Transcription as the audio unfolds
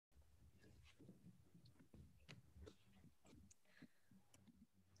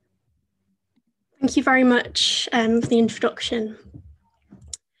Thank you very much for the introduction.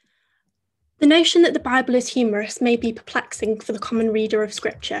 The notion that the Bible is humorous may be perplexing for the common reader of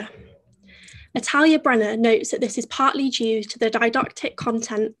Scripture. Natalia Brenner notes that this is partly due to the didactic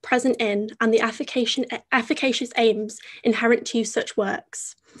content present in and the efficacious aims inherent to such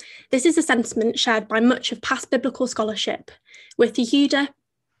works. This is a sentiment shared by much of past biblical scholarship, with Yehuda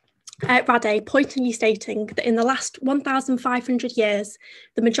Radé pointedly stating that in the last 1,500 years,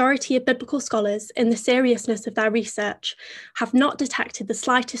 the majority of biblical scholars, in the seriousness of their research, have not detected the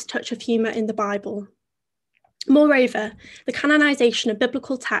slightest touch of humour in the Bible. Moreover, the canonization of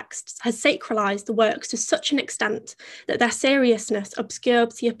biblical texts has sacralized the works to such an extent that their seriousness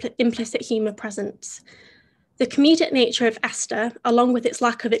obscures the implicit humour present. The comedic nature of Esther, along with its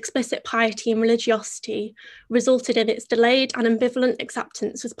lack of explicit piety and religiosity, resulted in its delayed and ambivalent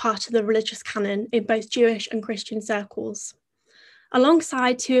acceptance as part of the religious canon in both Jewish and Christian circles.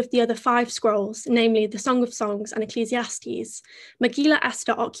 Alongside two of the other 5 scrolls, namely the Song of Songs and Ecclesiastes, Megillah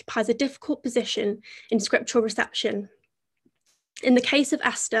Esther occupies a difficult position in scriptural reception. In the case of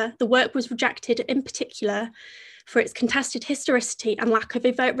Esther, the work was rejected in particular for its contested historicity and lack of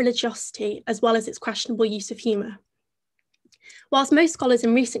overt religiosity, as well as its questionable use of humour. Whilst most scholars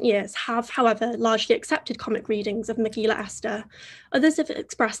in recent years have, however, largely accepted comic readings of Megillah Esther, others have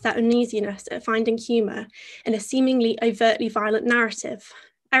expressed their uneasiness at finding humour in a seemingly overtly violent narrative.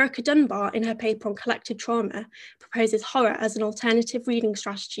 Erica Dunbar, in her paper on collective trauma, proposes horror as an alternative reading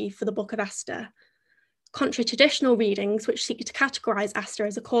strategy for the Book of Esther. Contra traditional readings, which seek to categorise Esther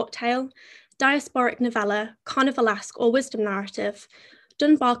as a court tale, diasporic novella, carnivalesque or wisdom narrative,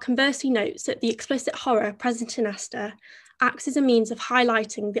 Dunbar conversely notes that the explicit horror present in Esther acts as a means of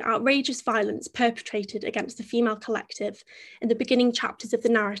highlighting the outrageous violence perpetrated against the female collective in the beginning chapters of the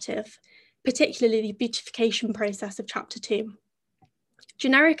narrative, particularly the beatification process of chapter 2.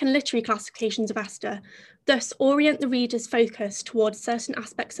 Generic and literary classifications of Esther thus orient the reader's focus towards certain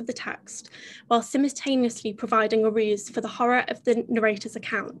aspects of the text, while simultaneously providing a ruse for the horror of the narrator's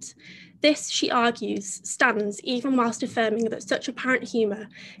account. This, she argues, stands even whilst affirming that such apparent humour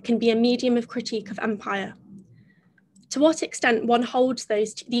can be a medium of critique of empire. To what extent one holds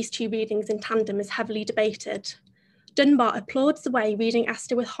these two readings in tandem is heavily debated. Dunbar applauds the way reading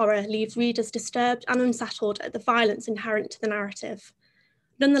Esther with horror leaves readers disturbed and unsettled at the violence inherent to the narrative.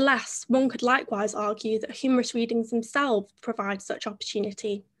 Nonetheless, one could likewise argue that humorous readings themselves provide such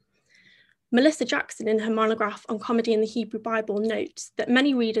opportunity. Melissa Jackson, in her monograph on comedy in the Hebrew Bible, notes that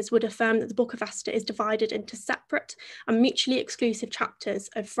many readers would affirm that the Book of Esther is divided into separate and mutually exclusive chapters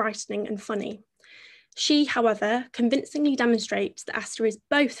of frightening and funny. She, however, convincingly demonstrates that Esther is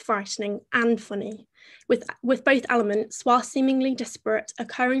both frightening and funny, with both elements, while seemingly disparate,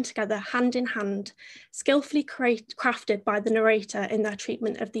 occurring together hand in hand, skillfully crafted by the narrator in their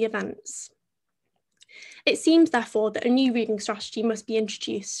treatment of the events. It seems, therefore, that a new reading strategy must be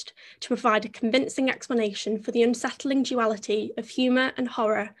introduced to provide a convincing explanation for the unsettling duality of humour and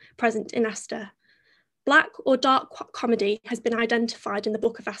horror present in Esther. Black or dark comedy has been identified in the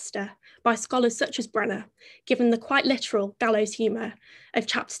Book of Esther by scholars such as Brenner, given the quite literal gallows humour of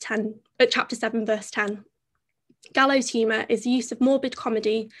chapter 7, verse 10. Gallows humour is the use of morbid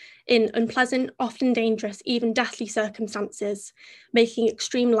comedy in unpleasant, often dangerous, even deathly circumstances, making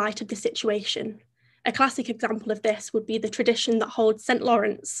extreme light of the situation. A classic example of this would be the tradition that holds St.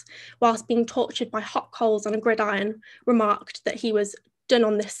 Lawrence, whilst being tortured by hot coals on a gridiron, remarked that he was done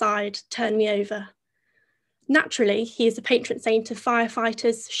on this side, turn me over. Naturally, he is a patron saint of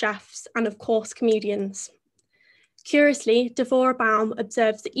firefighters, chefs, and of course, comedians. Curiously, Devorah Baum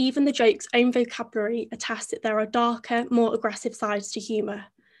observes that even the joke's own vocabulary attests that there are darker, more aggressive sides to humour.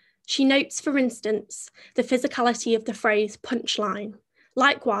 She notes, for instance, the physicality of the phrase punchline.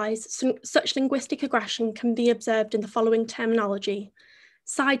 Likewise, such linguistic aggression can be observed in the following terminology: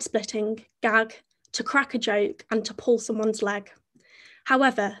 side-splitting, gag, to crack a joke, and to pull someone's leg.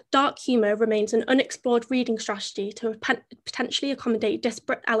 However, dark humour remains an unexplored reading strategy to potentially accommodate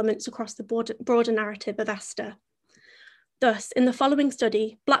disparate elements across the broader narrative of Esther. Thus, in the following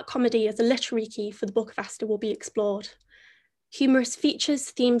study, black comedy as a literary key for the Book of Esther will be explored. Humorous features,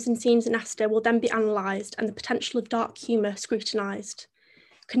 themes, and scenes in Esther will then be analysed and the potential of dark humour scrutinised.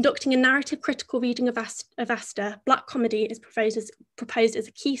 Conducting a narrative critical reading of Esther, black comedy is proposed as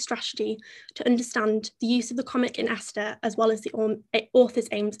a key strategy to understand the use of the comic in Esther, as well as the author's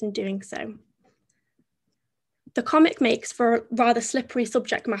aims in doing so. The comic makes for a rather slippery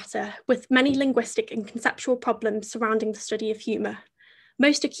subject matter, with many linguistic and conceptual problems surrounding the study of humour.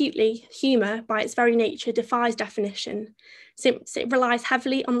 Most acutely, humour, by its very nature, defies definition, since it relies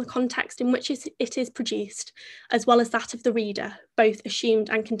heavily on the context in which it is produced, as well as that of the reader, both assumed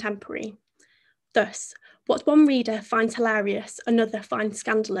and contemporary. Thus, what one reader finds hilarious, another finds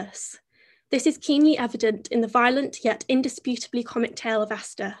scandalous. This is keenly evident in the violent yet indisputably comic tale of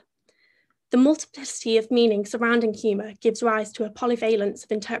Esther. The multiplicity of meaning surrounding humour gives rise to a polyvalence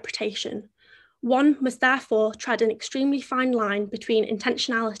of interpretation. One must therefore tread an extremely fine line between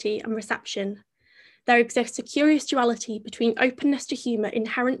intentionality and reception. There exists a curious duality between openness to humour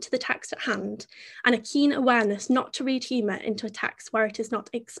inherent to the text at hand and a keen awareness not to read humour into a text where it is not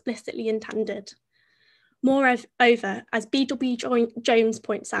explicitly intended. Moreover, as B.W. Jones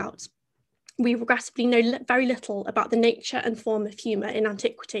points out, we regrettably know very little about the nature and form of humour in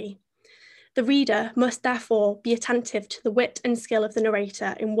antiquity. The reader must therefore be attentive to the wit and skill of the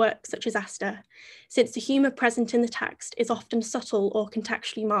narrator in works such as Esther, since the humour present in the text is often subtle or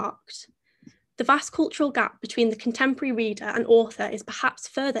contextually marked. The vast cultural gap between the contemporary reader and author is perhaps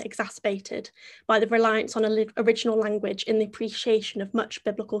further exacerbated by the reliance on original language in the appreciation of much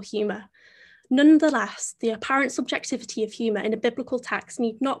biblical humour. Nonetheless, the apparent subjectivity of humour in a biblical text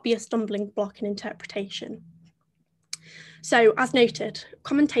need not be a stumbling block in interpretation. So, as noted,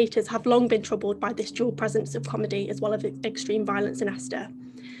 commentators have long been troubled by this dual presence of comedy as well as extreme violence in Esther.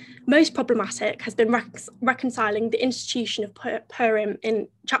 Most problematic has been reconciling the institution of Purim in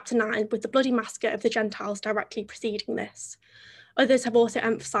chapter 9 with the bloody massacre of the Gentiles directly preceding this. Others have also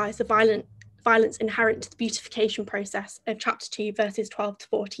emphasised the violence inherent to the beautification process of chapter 2, verses 12 to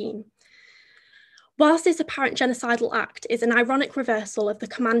 14. Whilst this apparent genocidal act is an ironic reversal of the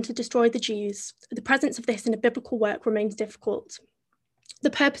command to destroy the Jews, the presence of this in a biblical work remains difficult. The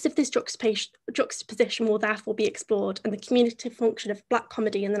purpose of this juxtaposition will therefore be explored and the communicative function of black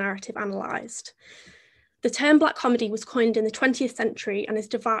comedy in the narrative analysed. The term black comedy was coined in the 20th century and is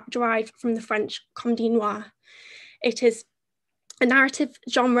derived from the French comédie noire. It is a narrative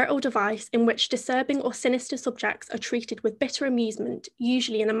genre or device in which disturbing or sinister subjects are treated with bitter amusement,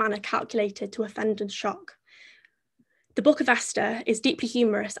 usually in a manner calculated to offend and shock. The Book of Esther is deeply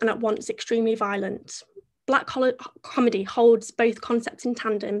humorous and at once extremely violent. Black comedy holds both concepts in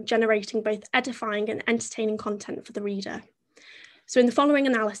tandem, generating both edifying and entertaining content for the reader. So in the following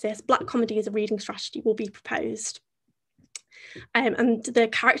analysis, black comedy as a reading strategy will be proposed. And the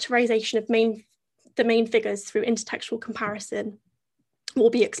characterisation of the main figures through intertextual comparison will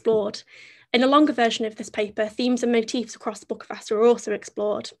be explored. In a longer version of this paper, themes and motifs across the Book of Esther are also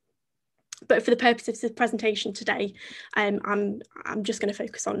explored. But for the purposes of this presentation today, I'm just going to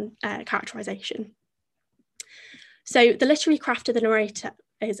focus on characterisation. So the literary craft of the narrator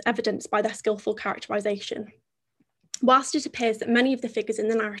is evidenced by their skillful characterisation. Whilst it appears that many of the figures in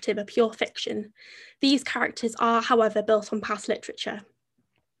the narrative are pure fiction, these characters are, however, built on past literature.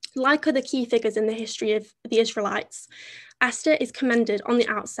 Like other key figures in the history of the Israelites, Esther is commended on the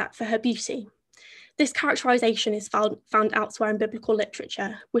outset for her beauty. This characterisation is found elsewhere in biblical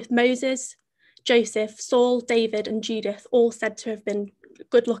literature, with Moses, Joseph, Saul, David, and Judith all said to have been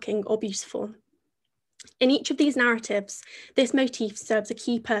good-looking or beautiful. In each of these narratives, this motif serves a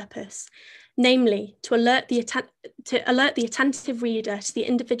key purpose, namely to alert the attentive reader to the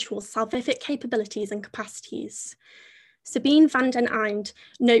individual's salvific capabilities and capacities. Sabine van den Einde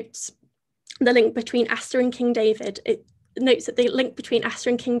notes the link between Esther and King David. It notes that the link between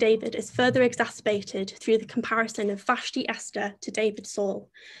Esther and King David is further exacerbated through the comparison of Vashti Esther to David Saul.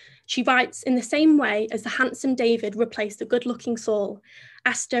 She writes, in the same way as the handsome David replaced the good-looking Saul,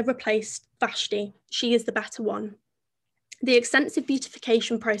 Esther replaced Vashti. She is the better one. The extensive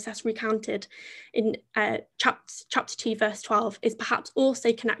beautification process recounted in chapter 2, verse 12 is perhaps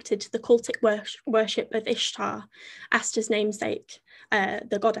also connected to the cultic worship of Ishtar, Esther's namesake,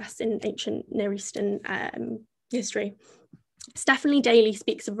 the goddess in ancient Near Eastern history. Stephanie Daly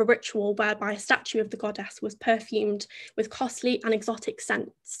speaks of a ritual whereby a statue of the goddess was perfumed with costly and exotic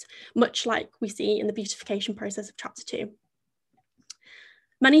scents, much like we see in the beautification process of chapter 2.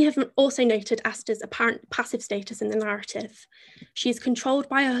 Many have also noted Esther's apparent passive status in the narrative. She is controlled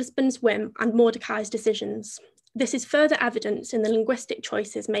by her husband's whim and Mordecai's decisions. This is further evidenced in the linguistic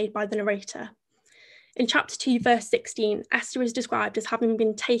choices made by the narrator. In chapter 2, verse 16, Esther is described as having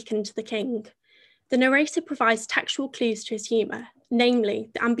been taken to the king. The narrator provides textual clues to his humour,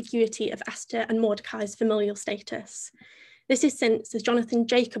 namely the ambiguity of Esther and Mordecai's familial status. This is since, as Jonathan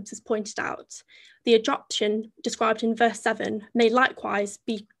Jacobs has pointed out, the adoption described in verse 7 may likewise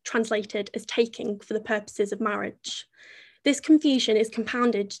be translated as taking for the purposes of marriage. This confusion is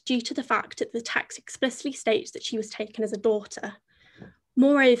compounded due to the fact that the text explicitly states that she was taken as a daughter.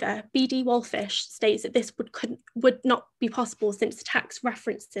 Moreover, B.D. Wolfish states that this would not be possible since the text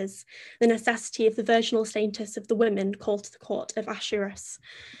references the necessity of the virginal status of the women called to the court of Ahasuerus.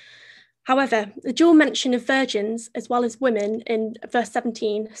 However, the dual mention of virgins as well as women in verse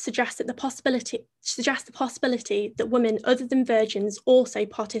 17 suggests the possibility that women other than virgins also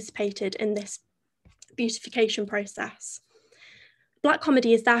participated in this beautification process. Black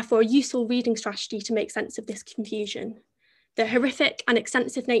comedy is therefore a useful reading strategy to make sense of this confusion. The horrific and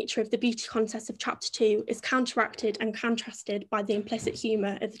extensive nature of the beauty contest of chapter 2 is counteracted and contrasted by the implicit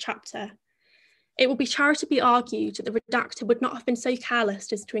humour of the chapter. It will be charitably argued that the redactor would not have been so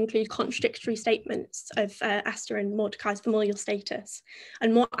careless as to include contradictory statements of Esther and Mordecai's familial status,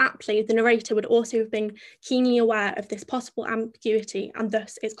 and more aptly, the narrator would also have been keenly aware of this possible ambiguity and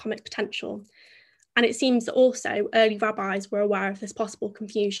thus its comic potential. And it seems that also early rabbis were aware of this possible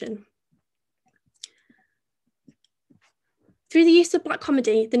confusion. Through the use of black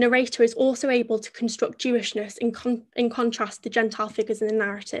comedy, the narrator is also able to construct Jewishness in contrast to the Gentile figures in the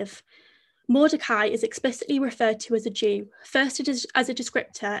narrative. Mordecai is explicitly referred to as a Jew, first as a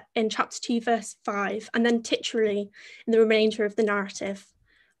descriptor in chapter 2, verse 5, and then titularly in the remainder of the narrative.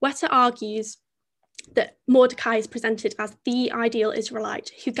 Wetter argues that Mordecai is presented as the ideal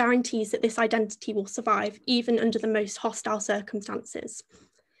Israelite who guarantees that this identity will survive even under the most hostile circumstances.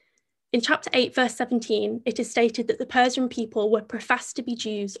 In chapter 8, verse 17, it is stated that the Persian people were professed to be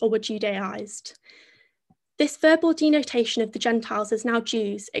Jews or were Judaized. This verbal denotation of the Gentiles as now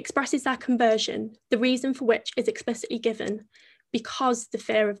Jews expresses their conversion, the reason for which is explicitly given, because the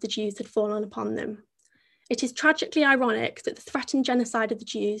fear of the Jews had fallen upon them. It is tragically ironic that the threatened genocide of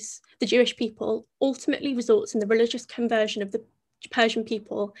the Jewish people, ultimately results in the religious conversion of the Persian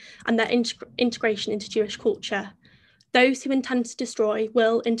people and their integration into Jewish culture. Those who intend to destroy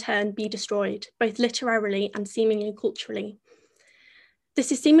will, in turn, be destroyed, both literarily and seemingly culturally.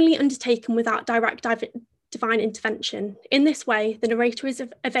 This is seemingly undertaken without direct divine intervention. In this way, the narrator is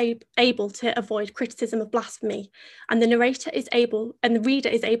able to avoid criticism of blasphemy, and the reader is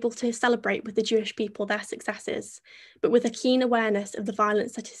able to celebrate with the Jewish people their successes, but with a keen awareness of the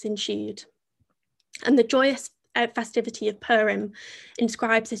violence that has ensued. And the joyous festivity of Purim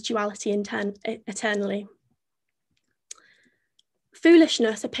inscribes this duality eternally.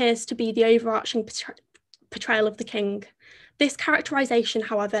 Foolishness appears to be the overarching portrayal of the king. This characterization,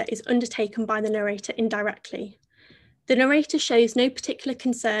 however, is undertaken by the narrator indirectly. The narrator shows no particular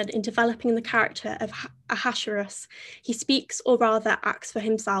concern in developing the character of Ahasuerus. He speaks, or rather acts, for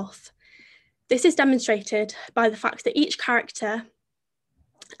himself. This is demonstrated by the fact that each character,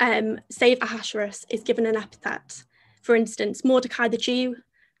 save Ahasuerus, is given an epithet. For instance, Mordecai the Jew,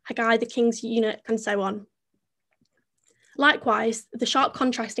 Haggai the king's eunuch, and so on. Likewise, the sharp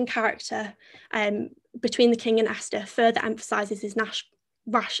contrast in character between the king and Esther further emphasises his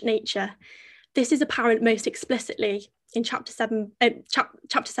rash nature. This is apparent most explicitly in chapter 7,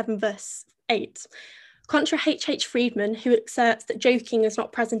 verse 8. Contra H.H. Friedman, who asserts that joking is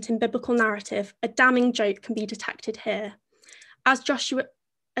not present in biblical narrative, a damning joke can be detected here. As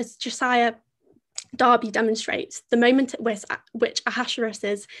Josiah Darby demonstrates, the moment at which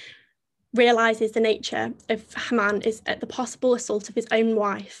Ahasuerus realises the nature of Haman is at the possible assault of his own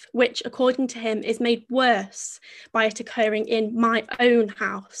wife, which, according to him, is made worse by it occurring in my own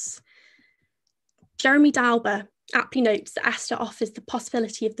house. Jeremy Dalber aptly notes that Esther offers the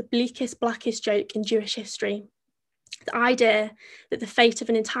possibility of the bleakest, blackest joke in Jewish history. The idea that the fate of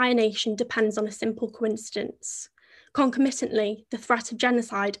an entire nation depends on a simple coincidence. Concomitantly, the threat of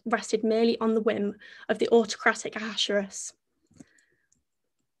genocide rested merely on the whim of the autocratic Ahasuerus.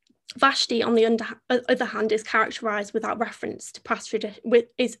 Vashti, on the other hand, is characterised with reference to past tradition.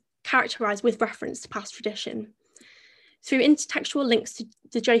 Through intertextual links to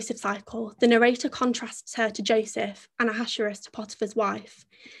the Joseph cycle, the narrator contrasts her to Joseph and Ahasuerus to Potiphar's wife.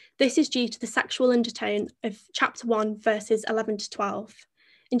 This is due to the sexual undertone of chapter 1, verses 11 to 12.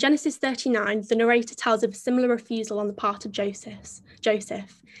 In Genesis 39, the narrator tells of a similar refusal on the part of Joseph.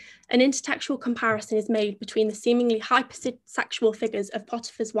 An intertextual comparison is made between the seemingly hypersexual figures of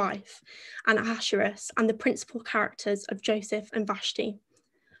Potiphar's wife and Ahasuerus and the principal characters of Joseph and Vashti.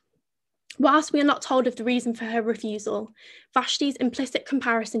 Whilst we are not told of the reason for her refusal, Vashti's implicit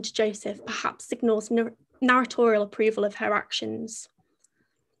comparison to Joseph perhaps signals narratorial approval of her actions.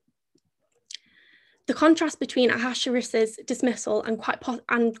 The contrast between Ahasuerus's dismissal and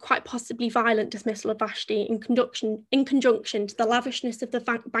quite possibly violent dismissal of Vashti in conjunction to the lavishness of the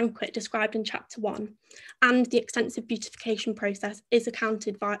banquet described in chapter 1 and the extensive beautification process is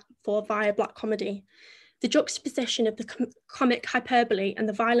accounted for via black comedy. The juxtaposition of the comic hyperbole and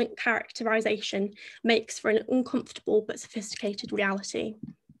the violent characterization makes for an uncomfortable but sophisticated reality.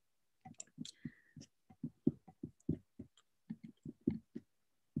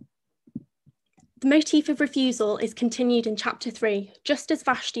 The motif of refusal is continued in chapter 3. Just as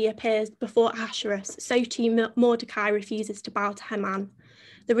Vashti appears before Ahasuerus, so too Mordecai refuses to bow to Haman.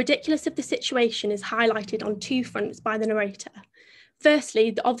 The ridiculous of the situation is highlighted on two fronts by the narrator. Firstly,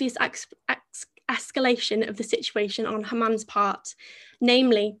 the obvious escalation of the situation on Haman's part,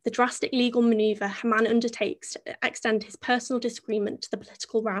 namely the drastic legal manoeuvre Haman undertakes to extend his personal disagreement to the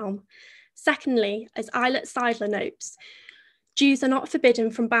political realm. Secondly, as Eilert Seidler notes, Jews are not forbidden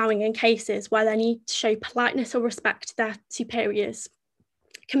from bowing in cases where they need to show politeness or respect to their superiors.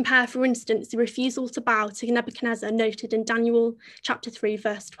 Compare, for instance, the refusal to bow to Nebuchadnezzar noted in Daniel chapter 3,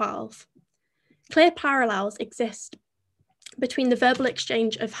 verse 12. Clear parallels exist between the verbal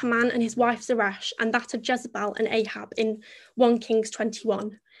exchange of Haman and his wife Zeresh and that of Jezebel and Ahab in 1 Kings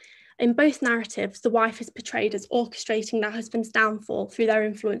 21. In both narratives, the wife is portrayed as orchestrating their husband's downfall through their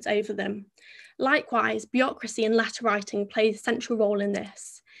influence over them. Likewise, bureaucracy and letter writing play a central role in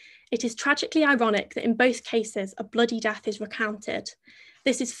this. It is tragically ironic that in both cases, a bloody death is recounted.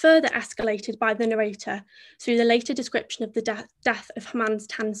 This is further escalated by the narrator through the later description of the death of Haman's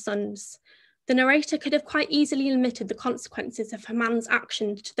 10 sons. The narrator could have quite easily limited the consequences of Haman's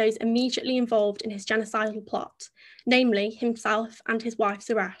actions to those immediately involved in his genocidal plot, namely himself and his wife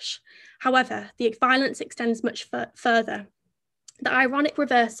Zeresh. However, the violence extends much further. The ironic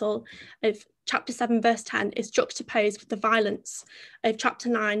reversal of chapter 7 verse 10 is juxtaposed with the violence of chapter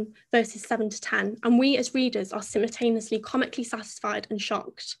 9 verses 7 to 10, and we as readers are simultaneously comically satisfied and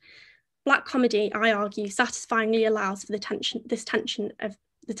shocked. Black comedy, I argue, satisfyingly allows for the tension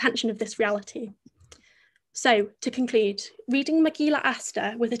of this reality. So, to conclude, reading Megillah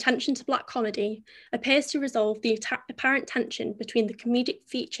Esther with attention to Black comedy appears to resolve the apparent tension between the comedic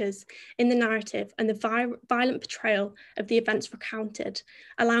features in the narrative and the violent portrayal of the events recounted,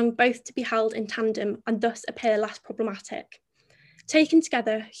 allowing both to be held in tandem and thus appear less problematic. Taken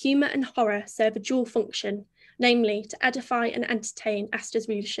together, humour and horror serve a dual function, namely to edify and entertain Esther's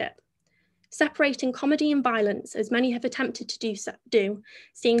readership. Separating comedy and violence, as many have attempted to do,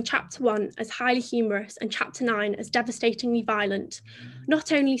 seeing chapter 1 as highly humorous and chapter 9 as devastatingly violent,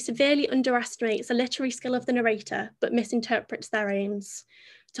 not only severely underestimates the literary skill of the narrator, but misinterprets their aims.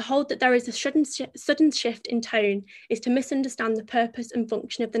 To hold that there is a sudden shift in tone is to misunderstand the purpose and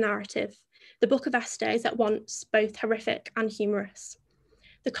function of the narrative. The Book of Esther is at once both horrific and humorous.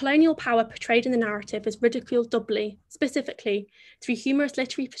 The colonial power portrayed in the narrative is ridiculed doubly, specifically through humorous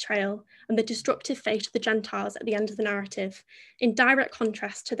literary portrayal and the destructive fate of the Gentiles at the end of the narrative, in direct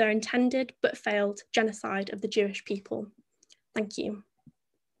contrast to their intended but failed genocide of the Jewish people. Thank you.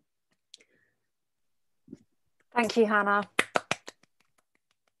 Thank you, Hannah.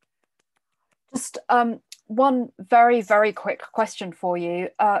 Just one very, very quick question for you.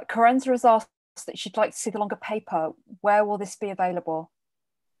 Karenza has asked that she'd like to see the longer paper. Where will this be available?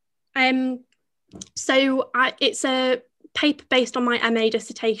 It's a paper based on my MA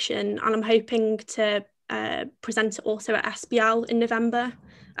dissertation, and I'm hoping to present it also at SBL in November,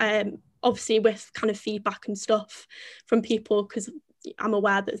 obviously with kind of feedback and stuff from people, because I'm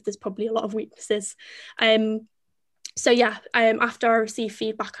aware that there's probably a lot of weaknesses. After I receive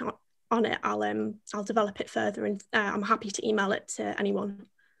feedback on it, I'll develop it further, and I'm happy to email it to anyone.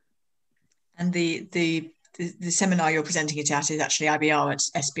 And the seminar you're presenting it at is actually IBR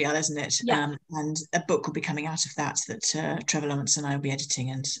at SBL, isn't it? Yeah. And a book will be coming out of that Trevor Lawrence and I will be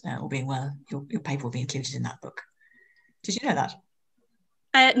editing, and all being well, your paper will be included in that book. Did you know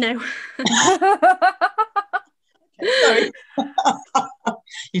that? No. Sorry.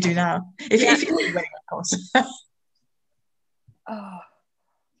 You do now. If you're willing, of course.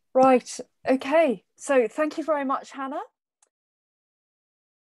 Right. Okay. So thank you very much, Hannah.